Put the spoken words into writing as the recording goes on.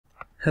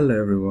Hello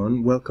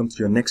everyone, welcome to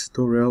your next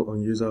tutorial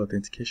on user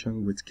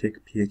authentication with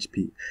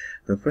CakePHP.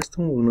 The first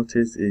thing we'll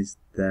notice is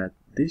that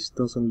this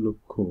doesn't look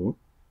cool,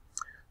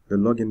 the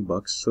login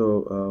box,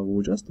 so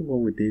we'll just do what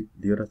we did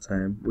the other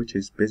time, which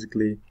is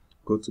basically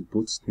go to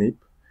boot snip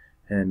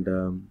and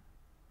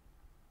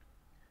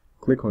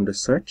click on the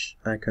search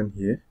icon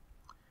here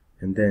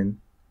and then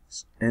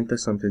enter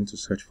something to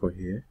search for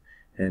here,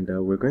 and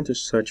we're going to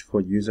search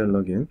for user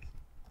login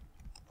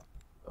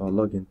or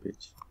login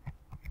page.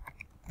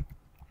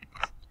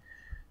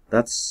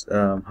 That's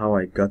how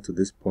I got to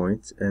this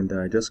point, and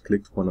I just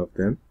clicked one of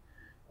them.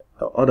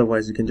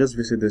 Otherwise, you can just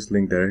visit this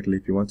link directly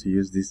if you want to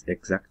use this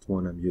exact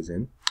one I'm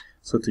using.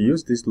 So to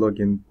use this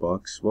login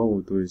box, what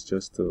we'll do is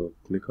just to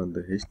click on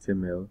the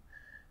HTML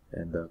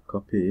and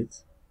copy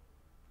it.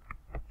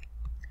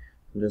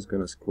 I'm just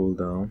going to scroll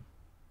down,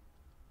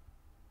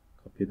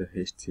 copy the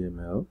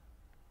HTML,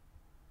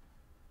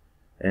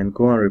 and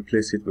go and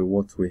replace it with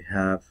what we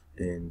have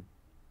in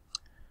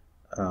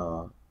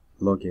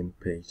login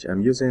page.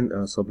 I'm using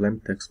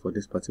Sublime Text for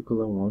this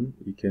particular one.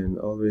 You can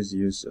always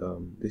use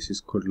this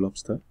is Code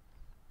Lobster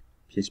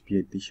PHP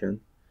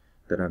edition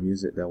that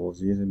I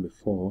was using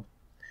before.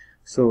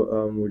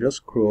 So we'll just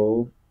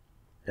scroll,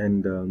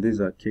 and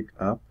these are Cake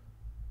app.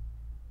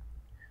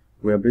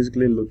 We are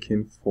basically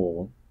looking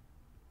for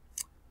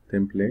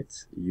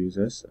templates,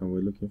 users, and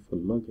we're looking for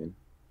login.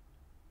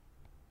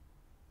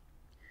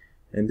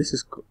 And this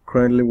is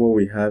currently what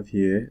we have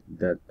here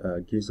that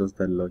gives us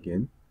that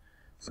login.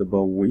 So,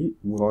 but we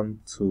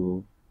want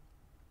to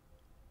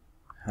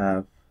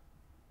have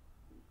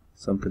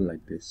something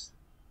like this.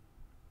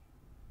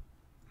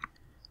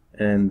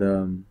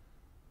 And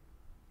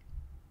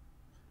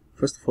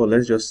first of all,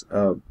 let's just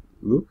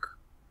look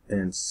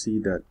and see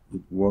that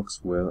it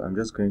works well. I'm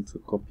just going to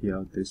copy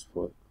out this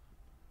for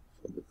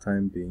the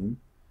time being,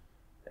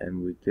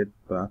 and we get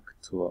back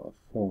to our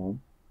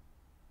form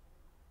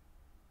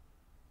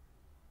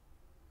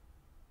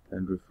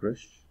and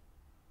refresh.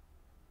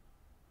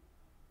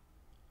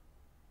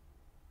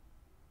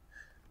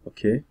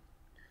 Okay,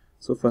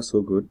 so far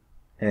so good.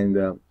 And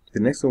the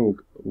next thing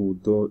we'll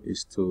do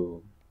is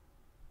to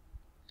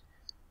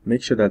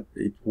make sure that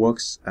it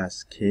works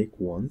as Cake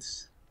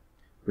wants,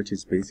 which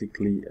is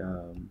basically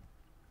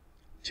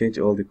change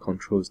all the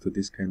controls to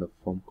this kind of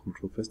form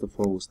control. First of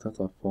all, we'll start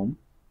our form,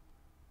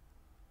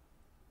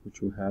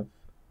 which we have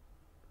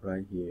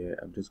right here.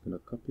 I'm just going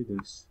to copy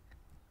this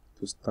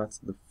to start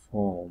the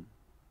form.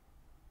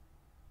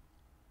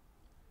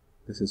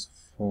 This is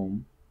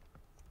form.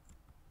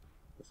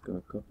 Just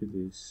going to copy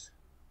this,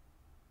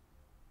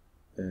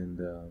 and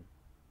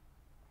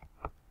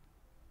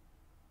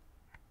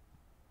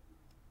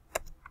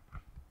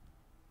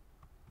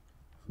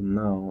for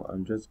now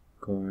I'm just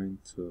going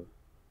to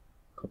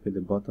copy the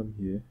bottom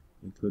here,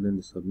 including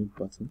the submit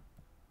button,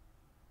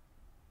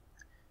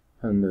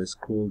 and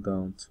scroll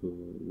down to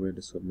where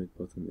the submit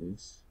button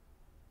is,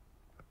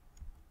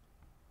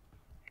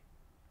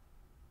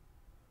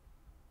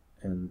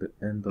 and the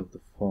end of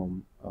the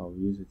form I'll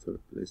use it to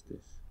replace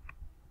this.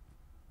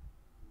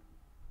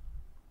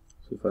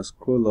 So if I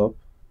scroll up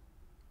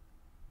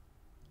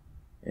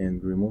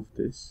and remove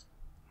this,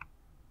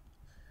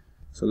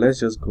 so let's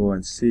just go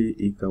and see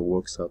if that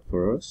works out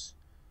for us,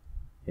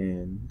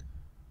 and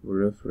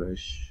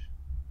refresh.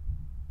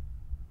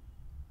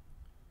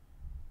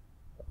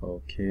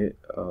 Okay,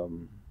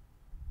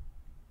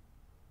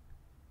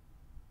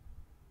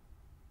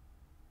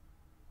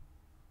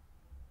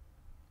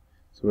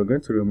 so we're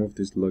going to remove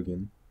this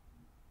login,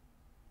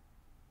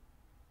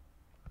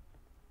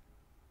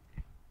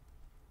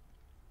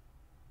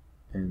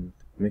 and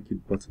make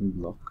it button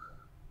block,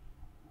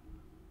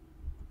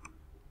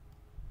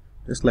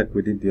 just like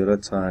we did the other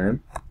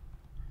time.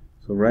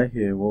 So right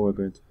here, what we're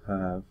going to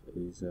have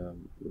is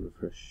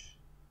refresh.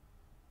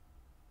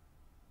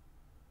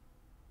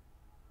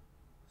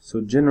 So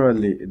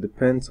generally, it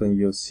depends on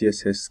your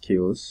CSS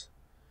skills.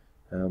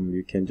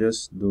 You can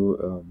just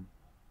do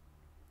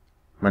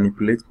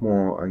manipulate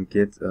more and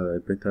get a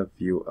better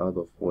view out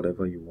of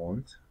whatever you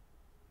want.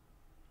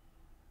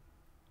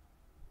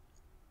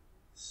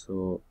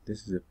 So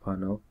this is a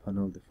panel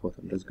default.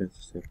 I'm just going to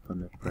say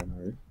panel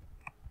primary,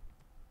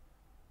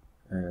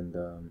 and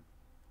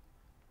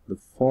the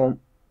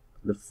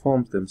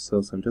forms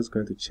themselves, I'm just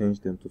going to change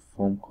them to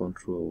form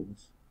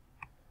controls.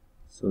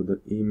 So the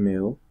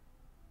email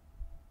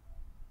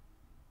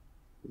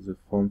is a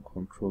form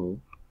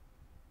control.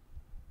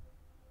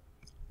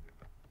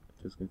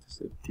 I'm just going to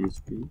say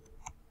PHP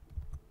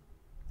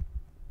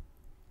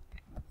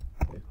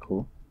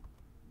echo.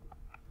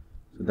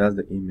 So that's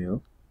the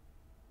email,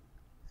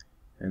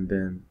 and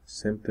then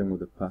same thing with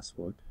the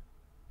password.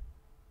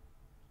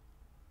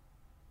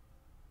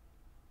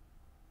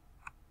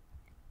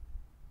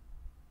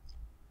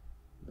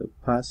 The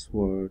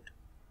password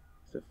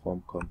is a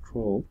form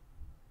control,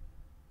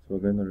 so we're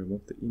going to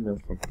remove the email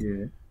from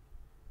here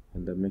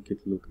and then make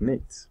it look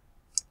neat.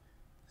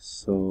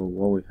 So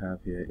what we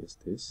have here is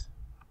this,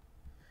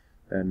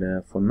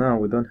 and for now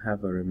we don't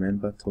have a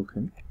remember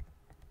token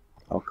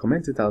I'll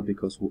comment it out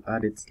because we'll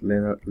add it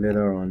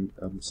later on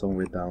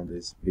somewhere down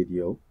this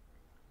video.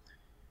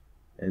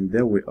 And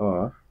there we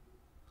are.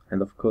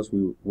 And of course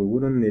we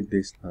wouldn't need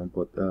this now,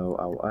 but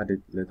I'll add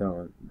it later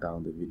on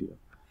down the video.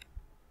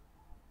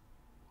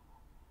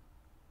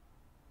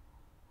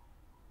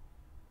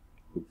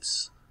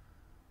 Oops,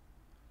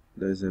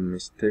 there's a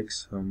mistake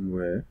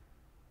somewhere.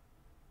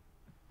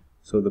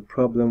 So the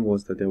problem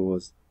was that there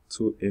was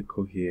 2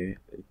 echo here.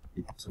 It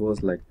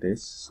was like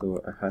this,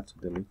 so I had to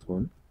delete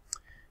one,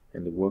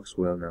 and it works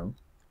well now.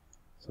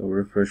 So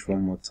refresh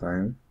one more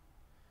time.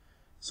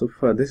 So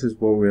far this is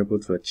what we're able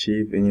to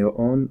achieve. In your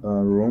own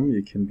room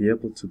you can be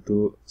able to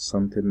do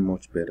something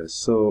much better.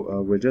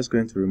 So we're just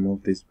going to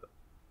remove this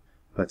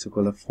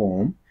particular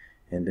form,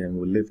 and then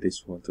we'll leave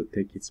this one to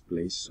take its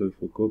place. So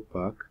if we go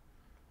back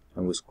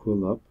and we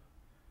scroll up,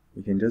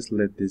 we can just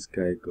let this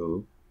guy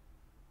go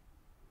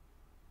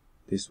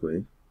this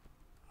way,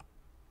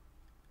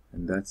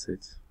 and that's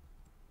it,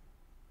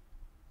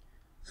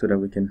 so that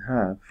we can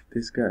have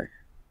this guy.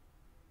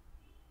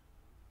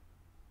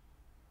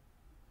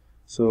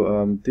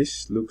 So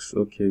this looks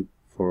okay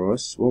for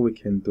us. What we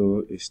can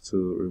do is to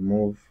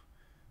remove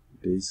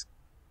this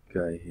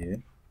guy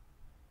here,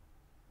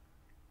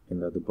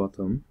 and at the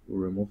bottom we'll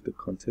remove the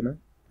container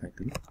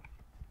item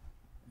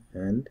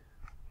and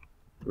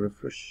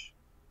refresh.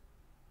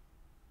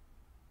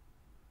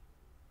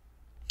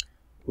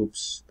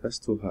 Oops, that's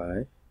too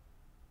high.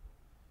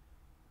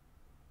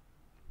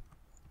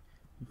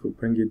 If we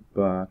bring it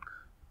back,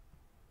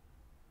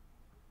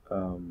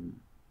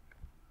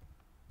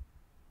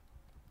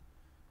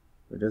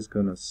 we're just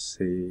gonna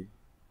say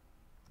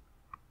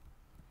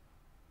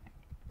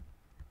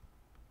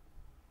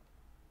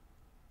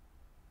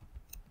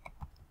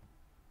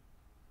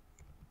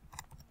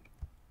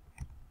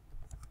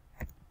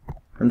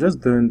I'm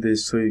just doing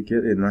this so you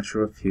get a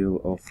natural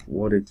feel of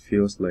what it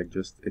feels like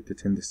just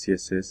editing the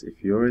CSS.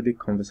 If you're already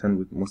conversant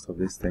with most of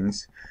these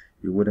things,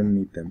 you wouldn't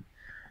need them.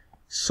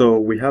 So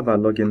we have our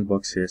login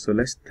box here, so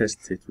let's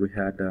test it. We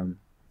had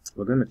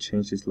we're going to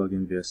change this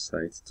login via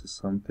site to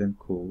something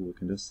cool. We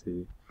can just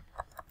say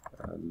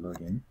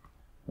login,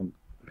 and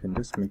we can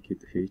just make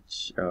it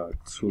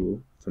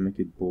H2 to make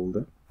it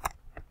bolder.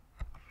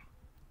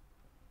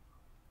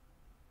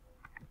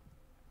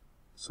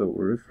 So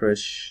we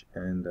refresh,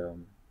 and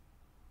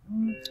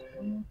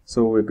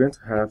so we're going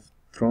to have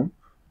Trump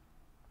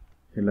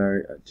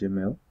Hillary at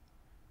Gmail,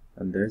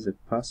 and there's a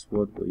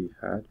password we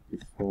had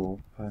before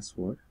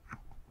password.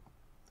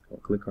 I'll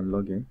click on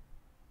login.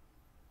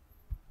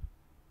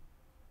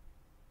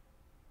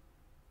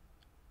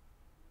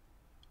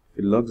 If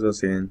it logs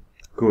us in,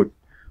 good,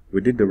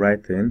 we did the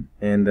right thing.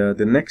 And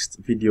the next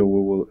video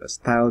we will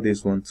style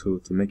this one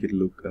to make it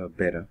look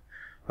better.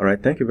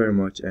 Alright, thank you very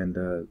much,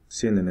 and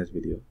see you in the next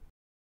video.